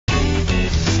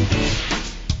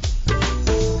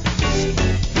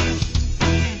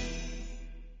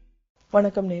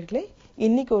வணக்கம் நேயர்களே.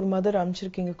 இன்னைக்கு ஒரு மதர்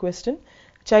அனுப்பிச்சிருக்கீங்க क्वेश्चन.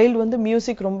 சைல்டு வந்து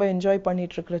மியூசிக் ரொம்ப என்ஜாய்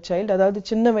பண்ணிட்டு இருக்கிற சைல்டு, அதாவது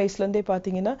சின்ன வயசுல இருந்தே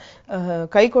பாத்தீங்கன்னா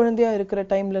கை குழந்தையா இருக்கிற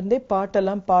டைம்ல இருந்தே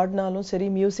பாட்டெல்லாம் பாடினாலும் சரி,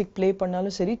 மியூசிக் ப்ளே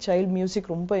பண்ணாலும் சரி, சைல்டு மியூசிக்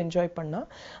ரொம்ப என்ஜாய் பண்ணா.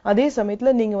 அதே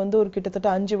சமயத்துல நீங்க வந்து ஒரு கிட்டத்தட்ட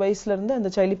 5 வயசுல இருந்து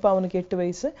அந்த சைல்டு, இப்ப அவனுக்கு 8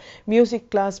 வயசு, மியூசிக்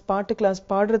கிளாஸ், பாட்டு கிளாஸ்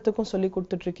பாடுறதுக்கும் சொல்லி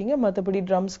கொடுத்துட்டு இருக்கீங்க. மற்றபடி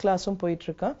ட்ரம்ஸ் கிளாஸும் போயிட்டு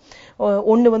இருக்கான்.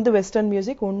 ஒன்னு வந்து வெஸ்டர்ன்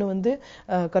மியூசிக், ஒன்னு வந்து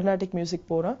கர்நாடிக் மியூசிக்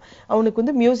போறான். அவனுக்கு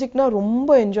வந்து மியூசிக்னா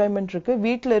ரொம்ப என்ஜாய்மெண்ட் இருக்கு.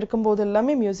 வீட்டுல இருக்கும் போது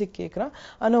எல்லாமே மியூசிக் கேட்கறான்.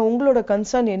 ஆனா உங்களோட கன்சர்ன்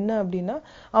என்ன அப்படின்னா,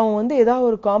 அவன் வந்து ஏதாவது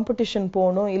ஒரு காம்படிஷன்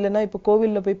போகணும், இல்லைன்னா இப்ப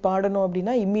கோவில்ல போய் பாடணும்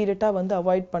அப்படின்னா இம்மீடியட்டா வந்து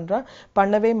அவாய்ட் பண்றான்.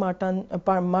 பண்ணவே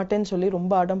மாட்டேன்னு சொல்லி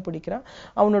ரொம்ப அடம் பிடிக்கிறான்.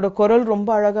 அவனோட குரல்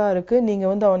ரொம்ப அழகா இருக்கு, நீங்க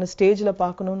வந்து அவனை ஸ்டேஜ்ல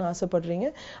பார்க்கணும்னு ஆசைப்படுறீங்க.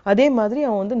 அதே மாதிரி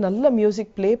அவன் வந்து நல்ல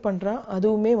மியூசிக் ப்ளே பண்றான்,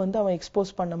 அதுவுமே வந்து அவன்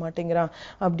எக்ஸ்போஸ் பண்ண மாட்டேங்கிறான்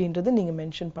அப்படின்றது நீங்க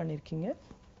மென்ஷன் பண்ணிருக்கீங்க.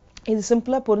 இது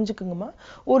சிம்பிளா புரிஞ்சுக்குங்கம்மா.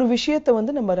 ஒரு விஷயத்தை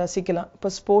வந்து நம்ம ரசிக்கலாம். இப்ப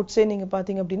ஸ்போர்ட்ஸே நீங்க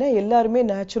பாத்தீங்க அப்படின்னா எல்லாருமே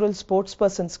நேச்சுரல் ஸ்போர்ட்ஸ்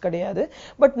பர்சன்ஸ் கிடையாது.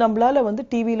 பட் நம்மளால வந்து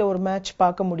டிவியில ஒரு மேட்ச்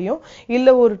பார்க்க முடியும்,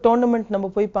 இல்ல ஒரு டோர்னமெண்ட்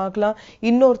நம்ம போய் பார்க்கலாம்,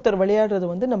 இன்னொருத்தர் விளையாடுறது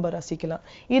வந்து நம்ம ரசிக்கலாம்.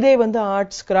 இதே வந்து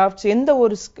ஆர்ட்ஸ், கிராஃப்ட்ஸ், எந்த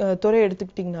ஒரு துறை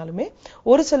எடுத்துக்கிட்டீங்கனாலுமே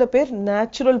ஒரு சில பேர்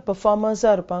நேச்சுரல்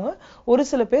பெர்ஃபார்மர்ஸா இருப்பாங்க, ஒரு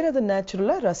சில பேர் அதை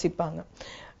நேச்சுரலா ரசிப்பாங்க.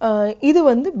 இது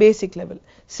வந்து பேசிக் லெவல்.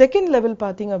 செகண்ட் லெவல்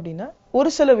பாத்தீங்க அப்படின்னா ஒரு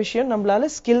சில விஷயம் நம்மளால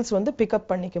ஸ்கில்ஸ் வந்து பிக்கப்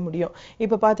பண்ணிக்க முடியும்.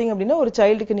 இப்ப பாத்தீங்க அப்படின்னா ஒரு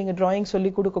சைல்டுக்கு நீங்க டிராயிங் சொல்லி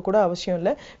கொடுக்க கூட அவசியம்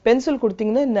இல்லை. பென்சில்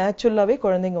கொடுத்தீங்கன்னா நேச்சுரலாவே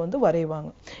குழந்தைங்க வந்து வரைவாங்க.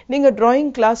 நீங்க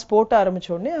டிராயிங் கிளாஸ் போட்ட ஆரம்பிச்ச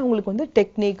உடனே அவங்களுக்கு வந்து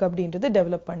டெக்னிக் அப்படின்றது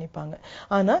டெவலப் பண்ணிப்பாங்க.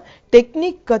 ஆனா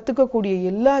டெக்னிக் கத்துக்கக்கூடிய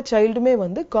எல்லா சைல்டுமே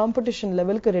வந்து காம்படிஷன்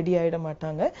லெவலுக்கு ரெடி ஆயிட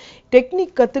மாட்டாங்க.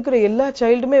 டெக்னிக் கத்துக்கிற எல்லா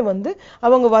சைல்டுமே வந்து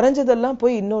அவங்க வரைஞ்சதெல்லாம்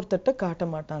போய் இன்னொருத்தட்ட காட்ட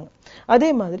மாட்டாங்க.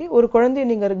 அதே மாதிரி ஒரு குழந்தைய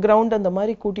நீங்க கிரவுண்ட் அந்த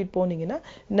மாதிரி கூட்டிட்டு போனீங்கன்னா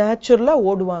நேச்சுரலா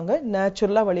ஓடுவாங்க,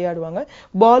 நேச்சுரலா விளையாடுவாங்க.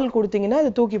 பால் கொடுத்தீங்கன்னா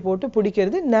அதை தூக்கி போட்டு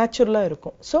பிடிக்கிறது நேச்சுரலா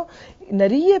இருக்கும். ஸோ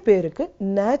நிறைய பேருக்கு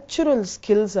நேச்சுரல்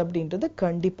ஸ்கில்ஸ் அப்படின்றது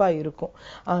கண்டிப்பா இருக்கும்.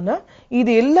 ஆனா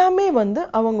இது எல்லாமே வந்து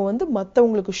அவங்க வந்து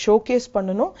மற்றவங்களுக்கு ஷோகேஸ்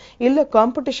பண்ணணும், இல்ல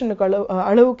காம்படிஷனுக்கு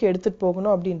அளவுக்கு எடுத்துட்டு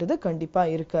போகணும் அப்படின்றது கண்டிப்பா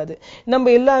இருக்காது.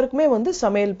 நம்ம எல்லாருக்குமே வந்து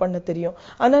சமையல் பண்ண தெரியும்.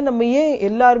 ஆனா நம்ம ஏன்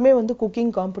எல்லாருமே வந்து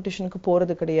குக்கிங் காம்படிஷனுக்கு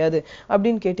போறது கிடையாது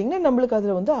அப்படின்னு கேட்டீங்கன்னா நம்மளுக்கு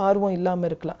அதுல வந்து ஆர்வம் இல்லாம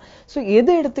இருக்கலாம். ஸோ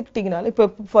எது எடுத்துக்கிட்டீங்கனாலும், இப்ப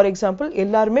ஃபார் எக்ஸாம்பிள்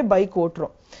எல்லாருமே பைக்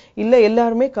ஓட்டுறோம், இல்ல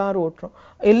எல்லாருமே கார் ஓட்டுறோம்.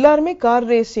 எல்லாருமே கார்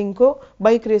ரேசிங்கோ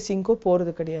பைக் ரேசிங்கோ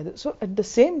போறது கிடையாது. So at the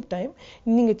same time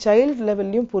நீங்க சைல்டு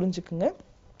லெவல்லையும் புரிஞ்சுக்குங்க,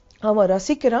 அவன்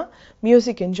ரசிக்கிறான்,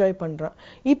 மியூசிக் என்ஜாய் பண்றான்.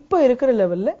 இப்ப இருக்கிற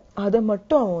லெவல்ல அதை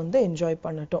மட்டும் அவன் வந்து என்ஜாய்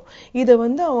பண்ணட்டும். இதை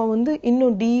வந்து அவன் வந்து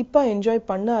இன்னும் டீப்பா என்ஜாய்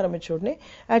பண்ண ஆரம்பிச்ச உடனே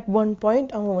அட் ஒன்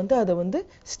பாயிண்ட் அவன் வந்து அதை வந்து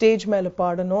ஸ்டேஜ் மேல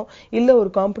பாடணும், இல்ல ஒரு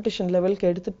காம்படிஷன் லெவலுக்கு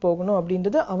எடுத்துட்டு போகணும்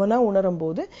அப்படின்றது அவனா உணரும்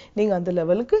போது நீங்க அந்த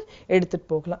லெவலுக்கு எடுத்துட்டு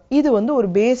போகலாம். இது வந்து ஒரு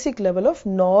basic level of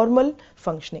normal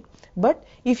functioning. But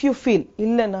if you feel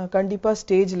இல்ல நான் கண்டிப்பா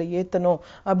ஸ்டேஜ்ல ஏத்தணும்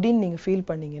அப்படின்னு நீங்க ஃபீல்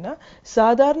பண்ணீங்கன்னா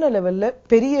சாதாரண லெவல்ல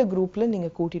பெரிய குரூப்ல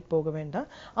நீங்க கூட்டிட்டு போக வேண்டாம்.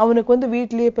 அவனுக்கு வந்து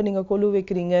வீட்லயே இப்ப நீங்க கொலு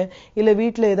வைக்கிறீங்க, இல்ல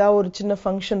வீட்டுல ஏதாவது ஒரு சின்ன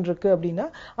ஃபங்க்ஷன் இருக்கு அப்படின்னா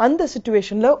அந்த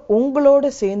சிச்சுவேஷன்ல உங்களோட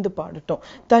சேர்ந்து பாடட்டும்.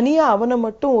 தனியா அவனை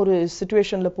மட்டும் ஒரு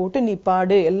சிச்சுவேஷன்ல போட்டு நீ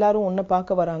பாடு, எல்லாரும் உன்னை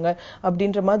பார்க்க வராங்க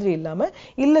அப்படின்ற மாதிரி இல்லாம,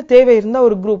 இல்ல தேவை இருந்தா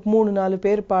ஒரு குரூப் 3-4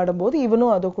 பேர் பாடும்போது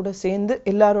இவனும் அதை கூட சேர்ந்து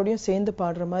எல்லாரோடையும் சேர்ந்து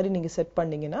பாடுற மாதிரி நீங்க செட்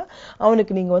பண்ணீங்கன்னா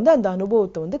அவனுக்கு நீங்க வந்து அந்த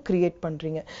அனுபவத்தை வந்து கிரியேட்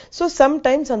பண்றீங்க. ஸோ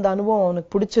சம்டைம்ஸ் அந்த அனுபவம்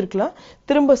அவனுக்கு பிடிச்சிருக்கலாம்,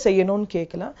 திரும்ப செய்யணும்னு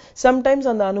கேட்கலாம். சம்டைம்ஸ்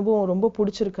அந்த அனுபவம் ரொம்ப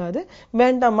பிடிச்சிருக்காது,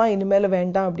 வேண்டாமா இனிமேல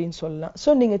வேண்டாம் அப்படின்னு சொல்லலாம். ஸோ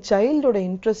நீங்க சைல்டோட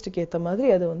இன்ட்ரெஸ்டுக்கு ஏற்ற மாதிரி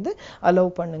அதை வந்து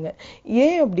அலோவ் பண்ணுங்க.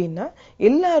 ஏன் அப்படின்னா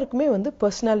எல்லாருக்குமே வந்து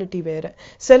பர்சனாலிட்டி வேற.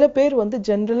 சில பேர் வந்து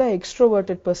ஜென்ரலா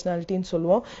எக்ஸ்ட்ரோவர்டட் பர்சனாலிட்டின்னு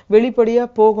சொல்லுவோம், வெளிப்படையா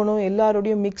போகணும்,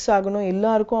 எல்லாரோடையும் மிக்ஸ் ஆகணும்,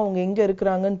 எல்லாருக்கும் அவங்க எங்க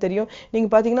இருக்கிறாங்கன்னு தெரியும். நீங்க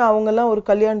பாத்தீங்கன்னா அவங்க எல்லாம் ஒரு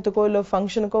கல்யாணத்துக்கோ இல்ல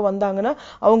ஃபங்க்ஷனுக்கோ வந்தாங்கன்னா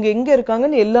அவங்க எங்க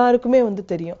இருக்காங்கன்னு எல்லாருக்குமே வந்து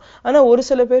தெரியும். ஆனா ஒரு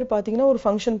சில பேர் பாத்தீங்கன்னா ஒரு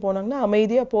ஃபங்க்ஷன் போனாங்கன்னா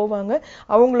அமைதியா போவாங்க,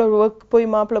 அவங்களோட ஒர்க் போய்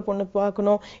மாப்பிள்ளை பொண்ணு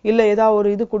பார்க்கணும் இல்ல ஏதாவது ஒரு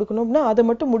இது கொடுக்கணும்னா அதை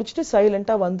மட்டும் முடிச்சுட்டு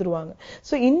சைலண்டா வந்துருவாங்க.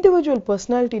 ஸோ இண்டிவிஜுவல்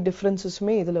பர்சனாலிட்டி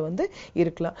டிஃபரன்சஸுமே இதுல வந்து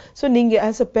இருக்கலாம். ஸோ நீங்க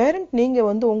ஆஸ் அ பேரண்ட் நீங்க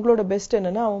வந்து உங்களோட பெஸ்ட்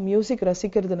என்னன்னா அவன் மியூசிக்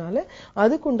ரசிக்கிறதுனால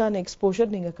அதுக்கு உண்டான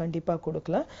எக்ஸ்போஷர் நீங்க கண்டிப்பா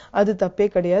கொடுக்கலாம். அது தப்பே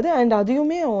கிடையாது. அண்ட்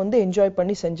அதையுமே அவன் வந்து என்ஜாய்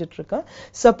பண்ணி செஞ்சுட்டு இருக்கான்.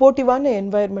 சப்போர்ட்டிவான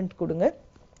என்வாயர்மெண்ட் கொடுங்க.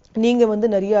 நீங்க வந்து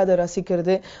நிறைய அதை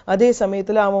ரசிக்கிறது, அதே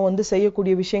சமயத்துல அவன் வந்து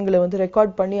செய்யக்கூடிய விஷயங்களை வந்து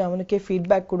ரெக்கார்ட் பண்ணி அவனுக்கே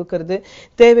ஃபீட்பேக் கொடுக்கறது,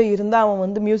 தேவை இருந்தா அவன்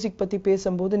வந்து மியூசிக் பத்தி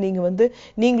பேசும்போது நீங்க வந்து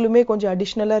நீங்களுமே கொஞ்சம்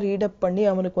அடிஷ்னலா ரீடப் பண்ணி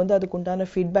அவனுக்கு வந்து அதுக்கு உண்டான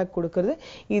ஃபீட்பேக் கொடுக்கறது,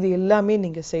 இது எல்லாமே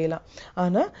நீங்க செய்யலாம்.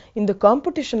 ஆனா இந்த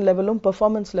காம்படிஷன் லெவலும்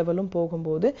பெர்ஃபார்மன்ஸ் லெவலும்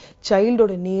போகும்போது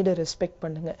சைல்டோட நீடை ரெஸ்பெக்ட்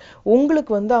பண்ணுங்க.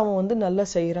 உங்களுக்கு வந்து அவன் வந்து நல்லா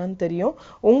செய்யறான்னு தெரியும்,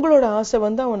 உங்களோட ஆசை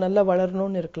வந்து அவன் நல்லா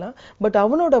வளரணும்னு இருக்கலாம். பட்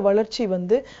அவனோட வளர்ச்சி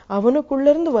வந்து அவனுக்குள்ள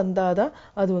இருந்து வந்தாதான்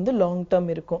அது வந்து லாங் டேர்ம்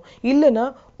இருக்கும். இல்லைன்னா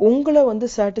உங்களை வந்து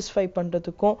சாட்டிஸ்ஃபை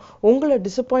பண்றதுக்கும் உங்களை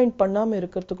டிசப்பாயிண்ட் பண்ணாம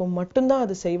இருக்கிறதுக்கும் மட்டும்தான்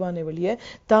அது செய்வானே வெளிய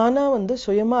தானா வந்து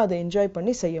சுயமா அதை என்ஜாய்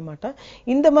பண்ணி செய்ய மாட்டான்.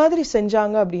 இந்த மாதிரி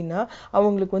செஞ்சாங்க அப்படின்னா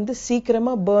அவங்களுக்கு வந்து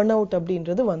சீக்கிரமா பர்ன் அவுட்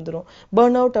அப்படின்றது வந்துடும்.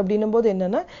 பர்ன் அவுட் அப்படின்னும் போது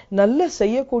என்னன்னா, நல்ல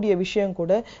செய்யக்கூடிய விஷயம்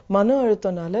கூட மன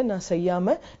அழுத்தம்னால நான்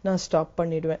செய்யாம நான் ஸ்டாப்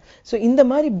பண்ணிடுவேன். ஸோ இந்த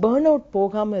மாதிரி பர்ன் அவுட்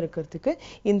போகாம இருக்கிறதுக்கு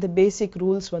இந்த பேசிக்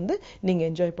ரூல்ஸ் வந்து நீங்க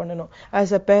என்ஜாய் பண்ணணும்.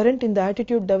 ஆஸ் அ பேரண்ட் இந்த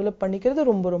ஆட்டிடியூட் டெவலப் பண்ணிக்கிறது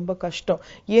ரொம்ப ரொம்ப கஷ்டம்.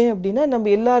 ஏன் அப்படின்னா நம்ம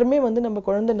எல்லாருமே வந்து நம்ம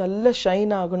குழந்தை நல்ல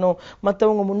ஷைன் ஆகணும்,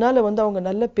 மற்றவங்க முன்னால வந்து அவங்க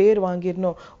நல்ல பேர்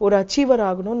வாங்கிடணும், ஒரு அச்சீவர்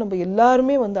ஆகணும், நம்ம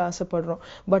எல்லாருமே வந்து ஆசைப்படுறோம்.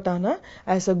 பட் ஆனா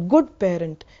ஆஸ் அ குட்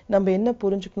பேரண்ட் நம்ம என்ன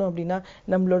புரிஞ்சுக்கணும் அப்படின்னா,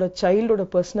 நம்மளோட சைல்டோட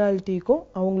பர்சனாலிட்டிக்கும்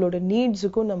அவங்களோட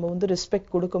நீட்ஸுக்கும் நம்ம வந்து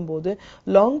ரெஸ்பெக்ட் கொடுக்கும்போது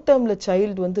லாங் டேர்ம்ல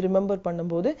சைல்டு வந்து ரிமெம்பர்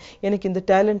பண்ணும்போது எனக்கு இந்த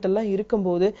டேலண்ட் எல்லாம்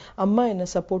இருக்கும்போது அம்மா என்ன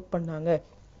சப்போர்ட் பண்ணாங்க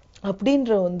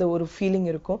அப்படின்ற வந்து ஒரு ஃபீலிங்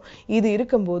இருக்கும். இது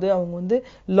இருக்கும்போது அவங்க வந்து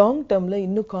லாங் டேர்ம்ல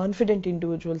இன்னும் கான்ஃபிடென்ட்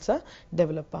இண்டிவிஜுவல்ஸா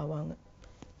டெவலப் ஆவாங்க.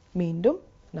 மீண்டும்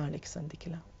நாளைக்கு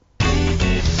சந்திக்கலாம்.